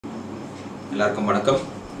எல்லாருக்கும் வணக்கம்.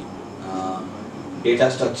 Data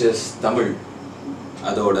structures Tamil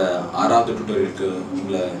அதோட 6வது டுட்டோரியலுக்கு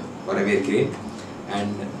உங்களை வரவேற்கிறேன்.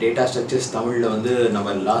 அண்ட் டேட்டா ஸ்ட்ரக்சர்ஸ் தமிழில் வந்து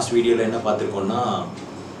நம்ம லாஸ்ட் வீடியோவில் என்ன பார்த்துருக்கோம்னா,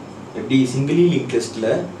 எப்படி சிங்கிளி லிங்க் லிஸ்ட்டில்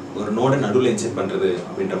ஒரு நோடை நடுவில் இன்செர்ட் பண்ணுறது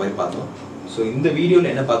அப்படின்ற மாதிரி பார்த்தோம். ஸோ இந்த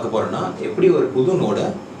வீடியோவில் என்ன பார்க்க போகிறோன்னா, எப்படி ஒரு புது நோடை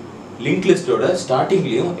லிங்க் லிஸ்ட்டோட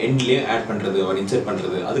ஸ்டார்டிங்லேயும் எண்ட்லேயும் ஆட் பண்ணுறது ஒரு இன்செர்ட்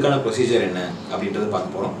பண்ணுறது, அதுக்கான ப்ரொசீஜர் என்ன அப்படின்றத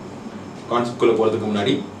பார்க்க போகிறோம். கான்செப்ட்குள்ளே போகிறதுக்கு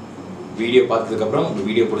முன்னாடி வீடியோ பார்த்ததுக்கப்புறம் உங்கள்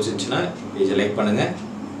வீடியோ பிடிச்சிருந்துச்சுன்னா பேஜை லைக் பண்ணுங்கள்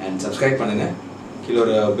அண்ட் சப்ஸ்கிரைப் பண்ணுங்கள். கீழே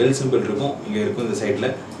ஒரு பெல் சிம்பிள் இருக்கும், இங்கே இருக்கும் இந்த சைடில்.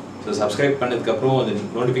 ஸோ சப்ஸ்கிரைப் பண்ணதுக்கப்புறம் அந்த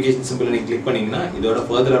நோட்டிஃபிகேஷன் சிம்பிள் நீங்கள் கிளிக் பண்ணிங்கன்னா இதோட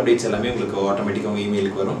ஃபர்தர் அப்டேட்ஸ் எல்லாமே உங்களுக்கு ஆட்டோமேட்டிக்காக உங்கள்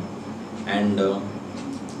இமெயிலுக்கு வரும். And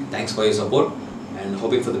thanks for your support and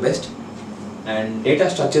hoping for the best. And data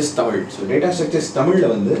structures Tamil. So data structures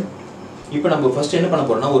தமிழில் வந்து இப்போ நம்ம ஃபஸ்ட் என்ன பண்ண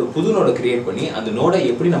போகிறோம்னா, ஒரு புது நோடை க்ரியேட் பண்ணி அந்த நோடை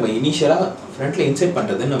எப்படி நம்ம இனிஷியலாக ஃப்ரண்ட்டில் இன்செர்ட்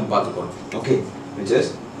பண்ணுறதுன்னு நம்ம பார்க்க போகிறோம். Okay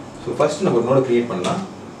witches. ஸோ ஃபஸ்ட் நம்ம ஒரு நோடை க்ரியேட் பண்ணலாம்.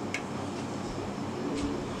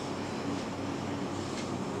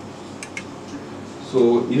 ஸோ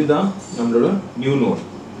இதுதான் நம்மளோட நியூ நோட்.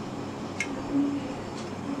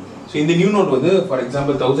 ஸோ இந்த நியூ நோட் வந்து ஃபார்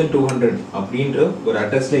எக்ஸாம்பிள் 1200 அப்படின்ற ஒரு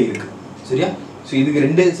அட்ரஸில் இருக்குது. சரியா? ஸோ இதுக்கு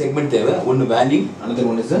ரெண்டு செக்மெண்ட் தேவை. ஒன்று value, another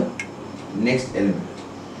one is the next element.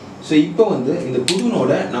 So இப்போ வந்து இந்த புது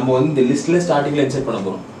நோடை நம்ம வந்து இந்த லிஸ்ட்டில் ஸ்டார்டிங்கில் இன்செர்ட் பண்ண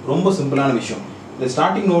போகிறோம். ரொம்ப சிம்பிளான விஷயம். இந்த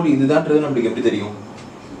ஸ்டார்டிங் நோடு இதுதான்றது நம்மளுக்கு எப்படி தெரியும்?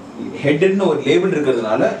 ஹெட்னு ஒரு லேபிள்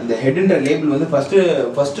இருக்கிறதுனால இந்த ஹெட்ன்ற லேபிள் வந்து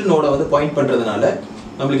ஃபஸ்ட்டு நோடை வந்து பாயிண்ட் பண்ணுறதுனால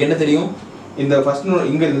நம்மளுக்கு என்ன தெரியும்? இந்த ஃபஸ்ட் நோட்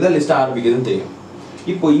இங்கே இருந்து தான் லிஸ்ட் ஆரம்பிக்கிறதுன்னு தெரியும்.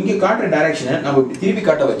 இப்போ இங்கே காட்டுற டைரக்ஷனை நம்ம இப்படி திருப்பி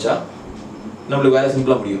காட்ட வச்சா நம்மளுக்கு வேலை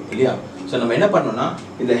சிம்பிளாக முடியும் இல்லையா? ஸோ நம்ம என்ன பண்ணோம்னா,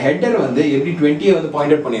 இந்த ஹெட்டரை வந்து எப்படி 20 வந்து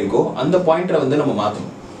பாயிண்ட் அவுட் பண்ணியிருக்கோ அந்த பாயிண்டரை வந்து நம்ம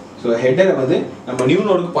மாற்றணும். ஸோ ஹெட்டரை வந்து நம்ம நியூ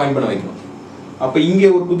நோடுக்கு பாயிண்ட் பண்ண வைக்கணும். அப்போ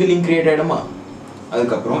இங்கே ஒரு புது லிங்க் கிரியேட் ஆகிடுமா?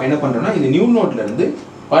 அதுக்கப்புறம் என்ன பண்ணுறோம்னா, இந்த நியூ நோட்லேருந்து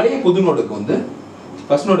பழைய புது நோடுக்கு வந்து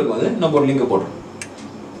ஃபர்ஸ்ட் நோடுக்கு வந்து நம்ம ஒரு லிங்கை போடுறோம்.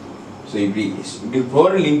 ஸோ இப்படி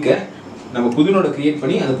போகிற லிங்கை நம்ம புது நோடை கிரியேட்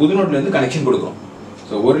பண்ணி அந்த புது நோட்லேருந்து கனெக்ஷன் கொடுக்குறோம்.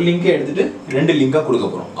 ஸோ ஒரு லிங்கை எடுத்துகிட்டு 2 லிங்காக கொடுக்க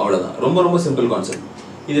போகிறோம். அவ்வளோதான். ரொம்ப சிம்பிள் கான்செப்ட்.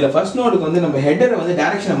 இதில் ஃபர்ஸ்ட் நோடுக்கு வந்து நம்ம ஹெட்டரை வந்து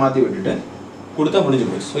டைரக்ஷனை மாற்றி விட்டுட்டு கொடுத்தா முடிஞ்சு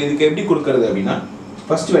போச்சு. ஸோ இதுக்கு எப்படி கொடுக்கறது அப்படின்னா,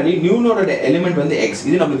 ஃபர்ஸ்ட் வேல்யூ நியூ நோடோட எலிமெண்ட் வந்து எக்ஸ்.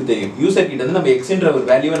 இது நம்மளுக்கு தெரியும். யூசர் கிட்ட வந்து நம்ம எக்ஸ்ன்ற ஒரு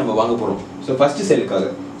வேல்யூவை நம்ம வாங்க போகிறோம். So first செல்லுக்காக.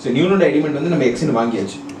 So new நோட element வந்து நம்ம எக்ஸ்ன்னு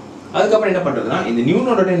வாங்கியாச்சு. அதுக்கப்புறம் என்ன பண்ணுறதுனா, இந்த நியூ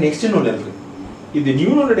நோடோட நெக்ஸ்ட் நோட் இருக்குது. இந்த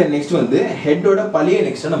நியூ நோடோட நெக்ஸ்ட் வந்து ஹெட்டோட பழைய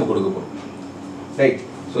நெக்ஸ்ட்டை நம்ம கொடுக்க போகிறோம். ரைட்?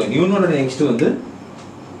 ஸோ நியூ நோடோட நெக்ஸ்ட் வந்து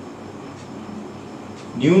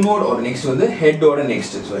நியூ நோட் ஒரு நெக்ஸ்ட் வந்து ஹெட்டோட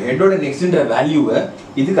நெக்ஸ்ட். ஸோ ஹெட்டோட நெக்ஸ்ட்ன்ற வேல்யூவை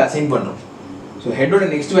இதுக்கு அசைன் பண்ணுறோம். ஸோ ஹெட்டோட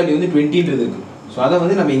நெக்ஸ்ட் வேல்யூ வந்து 20ன்றது இருக்குது. ஸோ அதை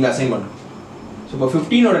வந்து நம்ம இங்கே அசைன் பண்ணுறோம். ஸோ இப்போ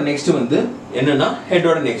 15ஓட நெக்ஸ்ட் வந்து என்னன்னா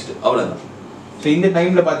ஹெட்டோட நெக்ஸ்ட். அவ்வளோதான். ஸோ இந்த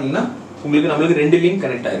டைமில் பார்த்தீங்கன்னா நம்மளுக்கு 2 லிங்க்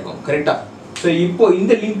கனெக்ட் ஆகிருக்கும். கரெக்டாக? ஸோ இப்போ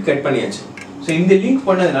இந்த லிங்க் கட் பண்ணியாச்சு. ஸோ இந்த லிங்க்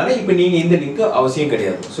பண்ணதுனால இப்போ நீங்கள் இந்த லிங்க் அவசியம்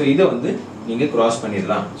கிடையாது. ஸோ இதை வந்து நீங்கள் கிராஸ்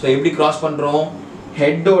பண்ணிடலாம். ஸோ எப்படி கிராஸ் பண்ணுறோம்?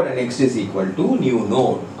 ஹெட்டோட next is equal to new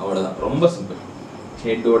note. அவ்வளோதான். ரொம்ப simple.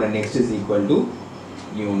 ஹெட்டோட next is equal to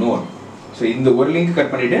new note. So இந்த ஒரு லிங்க்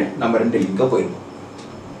கட் பண்ணிவிட்டு நம்ம 2 லிங்காக போயிருக்கோம்.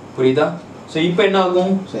 புரியுதா? ஸோ இப்போ என்ன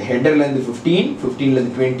ஆகும்? ஸோ ஹெட்டர்லேருந்து 15,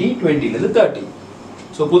 15லேருந்து 20, 20லேருந்து 30.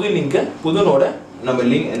 ஸோ புது லிங்க்கை புது நோட நம்ம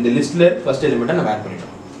இந்த லிஸ்ட்டில் ஃபஸ்ட் எலிமெண்ட்டை நம்ம ஆட்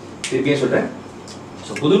பண்ணிட்டோம். திருப்பியும் சொல்கிறேன்.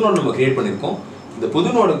 ஸோ புது நோட் நம்ம கிரியேட் பண்ணியிருக்கோம். இந்த புது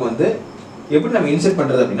நோடுக்கு வந்து எப்படி நம்ம இன்செர்ட்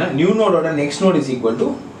பண்ணுறது அப்படின்னா, new நோடோட next note is equal to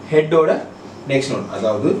ஹெட்டோட next note.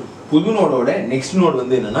 அதாவது புது நோடோட நெக்ஸ்ட் நோட்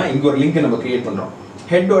வந்து என்னென்னா, இங்கே ஒரு லிங்க் நம்ம கிரியேட் பண்ணுறோம்.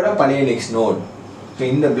 ஹெட்டோட பழைய நெக்ஸ்ட் நோட். ஸோ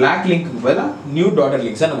இந்த பிளாக் லிங்க்கு பதிலாக நியூ டாட்டர்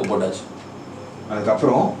லிங்க்ஸாக நம்ம போட்டாச்சு.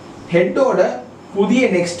 அதுக்கப்புறம் ஹெட்டோட புதிய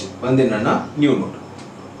நெக்ஸ்ட் வந்து என்னன்னா நியூ நோட்.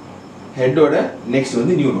 ஹெட்டோட நெக்ஸ்ட்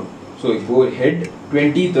வந்து நியூ நோட். ஸோ இப்போ ஹெட்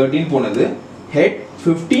 20, 13 போனது ஹெட்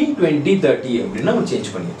 15, 20, 30 அப்படின்னு நம்ம சேஞ்ச்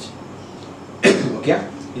பண்ணியாச்சு. ஓகே,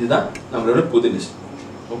 இதுதான் நம்மளோட புது லிஸ்ட்.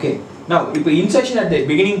 ஓகே, நான் இப்போ இன்சர்ஷன் அட் த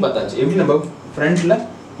பிகினிங் பார்த்தாச்சு. எப்படி நம்ம ஃப்ரண்ட்ல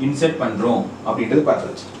இன்சர்ட் பண்ணுறோம் அப்படின்றது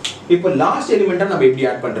பார்த்தாச்சு. இப்போ லாஸ்ட் எலிமெண்ட்டாக நம்ம எப்படி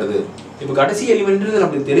ஆட் பண்ணுறது? இப்போ கடைசி எலிமெண்ட்றது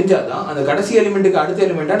நம்மளுக்கு தெரிஞ்சாதான் அந்த கடைசி எலிமெண்ட்டுக்கு அடுத்த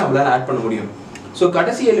எலிமெண்ட்டாக நம்மளால் ஆட் பண்ண முடியும். ஸோ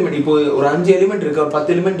கடைசி எலிமெண்ட் இப்போ ஒரு 5 எலிமெண்ட் இருக்குது, ஒரு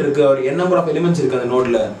 10 எலிமெண்ட் இருக்குது, ஒரு n நம்பர் ஆஃப் எலிமெண்ட்ஸ் இருக்குது அந்த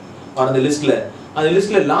நோடில், அந்த லிஸ்ட்டில். அந்த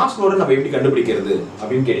லிஸ்ட்டில் லாஸ்ட் நோடை நம்ம எப்படி கண்டுபிடிக்கிறது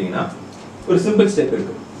அப்படின்னு கேட்டிங்கன்னா, ஒரு சிம்பிள் ஸ்டெப்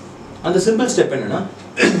இருக்குது. அந்த சிம்பிள் ஸ்டெப் என்னென்னா,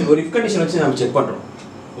 ஒரு இஃப் கண்டிஷன் வச்சு நம்ம செக் பண்ணுறோம்.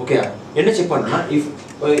 ஓகே, என்ன செக் பண்ணுறோம்னா,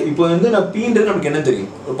 இப்போ வந்து நான் பீன்றது நமக்கு என்ன தெரியும்?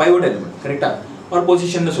 ஒரு பைவோட் எலிமெண்ட். கரெக்டாக? ஒரு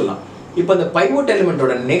பொசிஷன் சொல்லலாம். இப்போ அந்த பைவோட்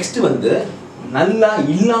எலிமெண்ட்டோட நெக்ஸ்ட் வந்து நல்லா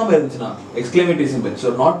இல்லாமல் இருந்துச்சுன்னா, exclamatory simple, so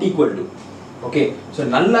not equal to. Okay, so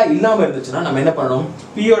நல்லா இல்லாமல் இருந்துச்சுன்னா நம்ம என்ன பண்ணணும்?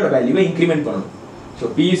 பியோட வேல்யூவை இன்க்ரிமெண்ட் பண்ணணும். So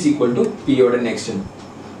B is equal to பியோட நெக்ஸ்ட்.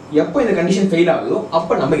 எப்போ இந்த கண்டிஷன் ஃபெயில் ஆகுதோ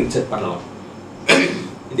அப்போ நம்ம இன்செர்ட் பண்ணலாம்.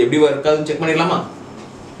 இது எப்படி ஒர்க் ஆகுதுன்னு செக் பண்ணிடலாமா?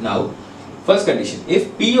 நவ் ஃபர்ஸ்ட் கண்டிஷன், இஃப்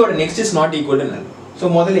பியோட next is not equal to நல். ஸோ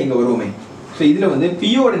முதல்ல இங்கே வருவோமே, ஸோ இதில் வந்து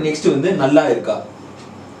பியோட நெக்ஸ்ட் வந்து நல்லா இருக்கா,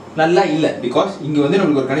 நல்லா இல்லை, பிகாஸ் இங்கே வந்து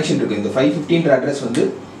நம்மளுக்கு ஒரு கனெக்ஷன் இருக்குது. இந்த 515 அட்ரஸ் வந்து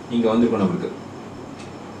இங்கே வந்துருக்கும் நம்மளுக்கு,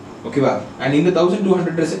 ஓகேவா? அண்ட் இந்த 1200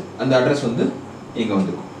 அட்ரஸ், அந்த அட்ரஸ் வந்து இங்கே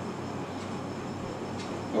வந்துருக்கும்,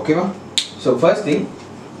 ஓகேவா? ஸோ ஃபர்ஸ்ட் திங்,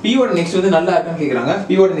 பியோட நெக்ஸ்ட் வந்து நல்லா இருக்கான்னு கேட்குறாங்க.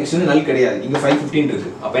 பியோட நெக்ஸ்ட் வந்து நல் கிடையாது, இங்கே 515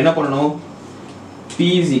 இருக்குது. அப்போ என்ன பண்ணணும்? P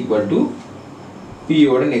is equal to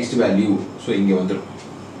பியோட நெக்ஸ்ட் வேல்யூ. ஸோ இங்கே வந்துடும்,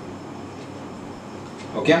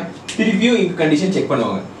 ஓகே? திருப்பியும் இங்கே கண்டிஷன் செக்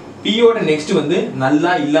பண்ணுவாங்க. பியோட நெக்ஸ்ட் வந்து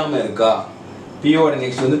நல்லா இல்லாமல் இருக்கா, பியோட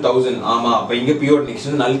நெக்ஸ்ட் வந்து 1000, ஆமாம், அப்போ இங்கே பியோட நெக்ஸ்ட்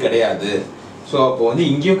வந்து நல் கிடையாது. ஸோ அப்போ வந்து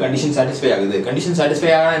இங்கேயும் கண்டிஷன் சாட்டிஸ்ஃபை ஆகுது. கண்டிஷன்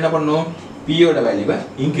சாட்டிஸ்ஃபை ஆனால் என்ன பண்ணணும்? பியோட வேல்யூவை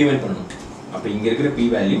இன்க்ரிமெண்ட் பண்ணணும். அப்போ இங்கே இருக்கிற பி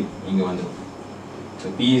வேல்யூ இங்கே வந்துடும். So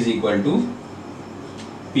B is equal to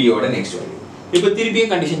பியோட நெக்ஸ்ட் வேல்யூ. இப்போ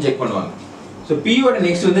திருப்பியும் கண்டிஷன் செக் பண்ணுவாங்க. ஸோ பியோட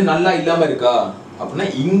நெக்ஸ்ட் வந்து நல்லா இல்லாமல் இருக்கா அப்படின்னா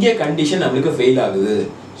இங்கே கண்டிஷன் நம்மளுக்கு ஃபெயில் ஆகுது.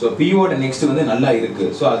 ஸோ பியோட நெக்ஸ்ட் வந்து நல்லா இருக்கு,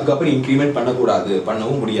 ஸோ அதுக்கப்புறம் இன்க்ரிமெண்ட் பண்ணக்கூடாது,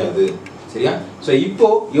 பண்ணவும் முடியாது, சரியா? ஸோ இப்போ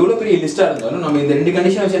எவ்வளோ பெரிய லிஸ்ட்டாக இருந்தாலும் நம்ம இந்த ரெண்டு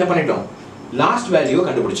கண்டிஷன் வச்சு என்ன பண்ணிட்டோம்? லாஸ்ட் வேல்யூவை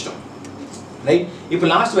கண்டுபிடிச்சிட்டோம், ரைட்? இப்போ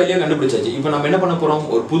லாஸ்ட் வேல்யூவை கண்டுபிடிச்சாச்சு. இப்போ நம்ம என்ன பண்ண போகிறோம்?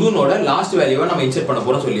 ஒரு புது நோட லாஸ்ட் வேல்யூவை நம்ம இன்சர்ட் பண்ண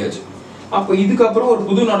போகிறோம் சொல்லியாச்சு. அப்போ இதுக்கப்புறம் ஒரு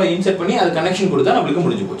புது நோட இன்சர்ட் பண்ணி அது கனெக்ஷன் கொடுத்தா நம்மளுக்கு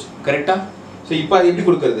முடிஞ்சு போச்சு, கரெக்டா? ஸோ இப்போ அது எப்படி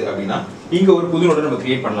கொடுக்கறது அப்படின்னா, இங்கே ஒரு புது நோட நம்ம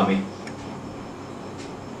கிரியேட் பண்ணலாமே.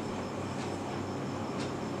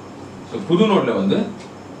 ஸோ புது நோட்ல வந்து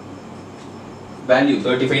வேல்யூ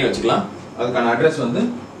 35 வச்சுக்கலாம். அதுக்கான அட்ரஸ் வந்து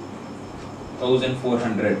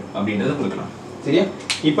 1400 அப்படின்றத கொடுக்கலாம், சரியா?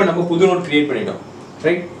 இப்போ நம்ம புது நோட் கிரியேட் பண்ணிட்டோம்,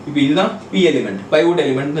 ரைட்? இப்போ இதுதான் பி எலிமெண்ட், பைவோட்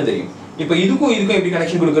எலிமெண்ட்னு தெரியும். இப்போ இதுக்கும் எப்படி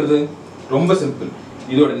கனெக்ஷன் கொடுக்கறது? ரொம்ப சிம்பிள்.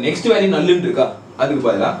 இதோட நெக்ஸ்ட் வேல்யூ நல்லுன்னு இருக்கா, அதுக்கு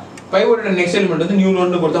பதிலாக பைவோட்டோட நெக்ஸ்ட் எலிமெண்ட் வந்து நியூ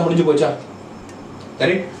நோட்னு கொடுத்தா முடிஞ்சு போச்சா,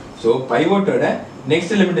 correct? So பைவோட்டோட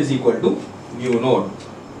next element is equal to new note.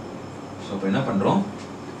 So இப்போ என்ன பண்ணுறோம்?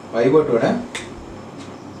 பைவோட்டோட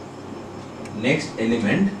next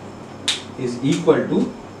element is equal to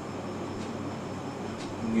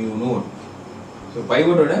new node. So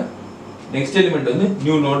pivot oda next element வந்து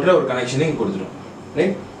new node ல ஒரு கனெக்ஷன் இங்க கொடுத்துறோம்,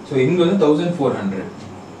 ரைட்? சோ இங்க வந்து 1400,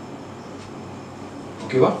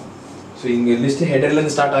 ஓகேவா? சோ இங்க லிஸ்ட் ஹெடர்ல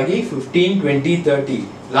இருந்து ஸ்டார்ட் ஆகி 15 20 30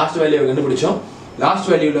 லாஸ்ட் வேல்யூவை கண்டுபிடிச்சோம்.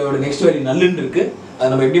 லாஸ்ட் வேல்யூவோட நெக்ஸ்ட் வேல்யூ நல்லுன்னு இருக்கு, அதை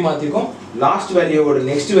நம்ம எப்படி மாத்திருக்கோம்? லாஸ்ட் வேல்யூவோட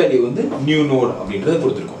நெக்ஸ்ட் வேல்யூ வந்து நியூ நோட் அப்படின்றத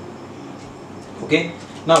கொடுத்துருக்கோம், ஓகே?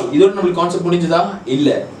 நான் இதோட நம்மளுக்கு கான்செப்ட் முடிஞ்சதா?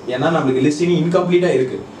 இல்லை, ஏன்னா நம்மளுக்கு லிஸ்ட் இன்னும் இன்கம்ப்ளீட்டாக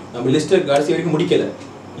இருக்குது. நம்ம லிஸ்ட்டை கடைசி வரைக்கும் முடிக்கலை.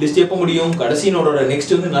 லிஸ்ட் எப்போ முடியும்? கடைசி நோடோட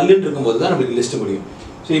நெக்ஸ்ட் வந்து நல்லுன்னு இருக்கும்போது தான் நம்மளுக்கு லிஸ்ட் முடியும்.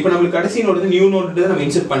 ஸோ இப்போ நம்மளுக்கு கடைசி நோடு வந்து நியூ நோடு நம்ம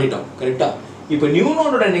இன்சர்ட் பண்ணிட்டோம், கரெக்டாக? இப்போ நியூ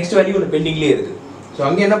நோடோட நெக்ஸ்ட் வேல்யூ ஒரு பெண்டிங்லேயே இருக்குது. ஸோ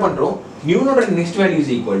அங்கே என்ன பண்ணுறோம்? New நோடோட next value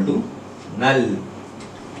is equal to நல்.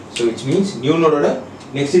 So which means new நோடோட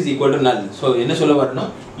next is equal to நல். ஸோ என்ன சொல்ல வரணும்னா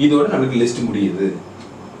இதோட நம்மளுக்கு லிஸ்ட் முடியுது.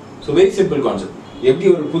 So very simple concept. எப்படி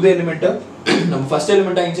ஒரு புது எலிமெண்ட்டை நம்ம ஃபர்ஸ்ட்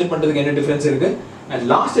எலிமெண்ட்டாக இன்சர்ட் பண்ணுறதுக்கு என்ன டிஃப்ரென்ஸ் இருக்குது, அண்ட்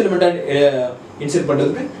லாஸ்ட் எலிமெண்ட்டாக இன்சர்ட்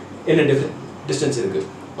பண்ணுறதுக்கு என்ன டிஸ்டன்ஸ் இருக்குது,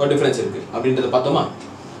 ஒரு டிஃப்ரென்ஸ் இருக்குது அப்படின்றத பார்த்தோமா?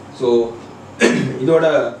 ஸோ இதோட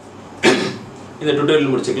இந்த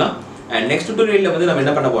டுட்டோரியல் முடிச்சுக்கலாம். அண்ட் நெக்ஸ்ட் டுட்டோரியலில் வந்து நம்ம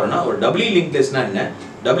என்ன பண்ண போகிறோம்னா, ஒரு டபுள்யூ லிங்க் லிஸ்ட்னா என்ன,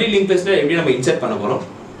 டபுள்யூ லிங்க் லிஸ்ட்டில் எப்படி நம்ம இன்சர்ட் பண்ண போகிறோம்.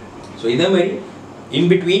 ஸோ இதே மாதிரி in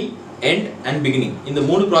between, end and beginning, இந்த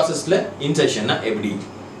 3 ப்ராசஸில் இன்சர்ஷன்னா எப்படி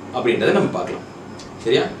அப்படின்றத நம்ம பார்க்கலாம்,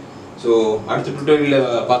 சரியா? ஸோ அடுத்த டுட்டோரியலில்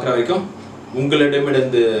பார்க்குற வரைக்கும்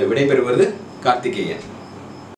உங்களிடமிருந்து விடைபெறுவது கார்த்திகேயன்.